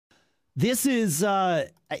This is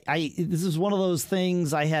this is one of those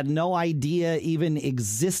things I had no idea even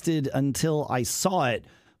existed until I saw it.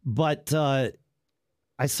 But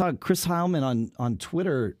I saw Chris Heilman on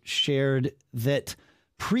Twitter shared that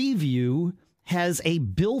Preview has a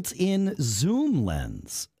built-in zoom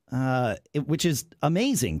lens, which is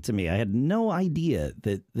amazing to me. I had no idea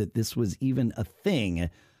that this was even a thing.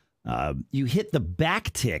 You hit the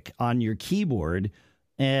back tick on your keyboard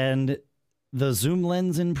and the zoom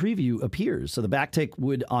lens in Preview appears. So the back tick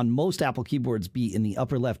would, on most Apple keyboards, be in the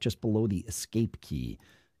upper left just below the escape key.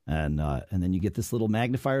 And then you get this little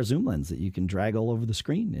magnifier zoom lens that you can drag all over the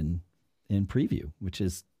screen in Preview, which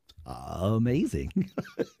is amazing.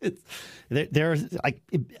 There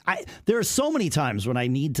are so many times when I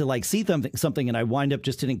need to like see something and I wind up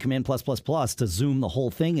just hitting Command +++ to zoom the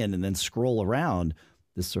whole thing in and then scroll around.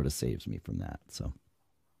 This sort of saves me from that. So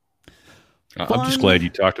I'm just glad you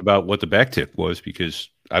talked about what the back tick was, because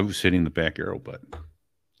I was hitting the back arrow button.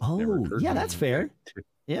 Oh, yeah, that's fair.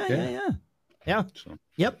 Yeah. So.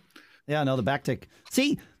 Yep. Yeah, no, the back tick.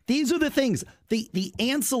 See, these are the things, the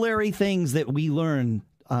ancillary things that we learn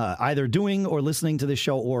either doing or listening to this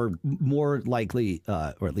show, or more likely,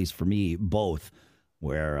 or at least for me, both,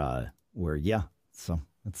 where yeah. So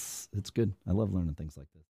it's good. I love learning things like this.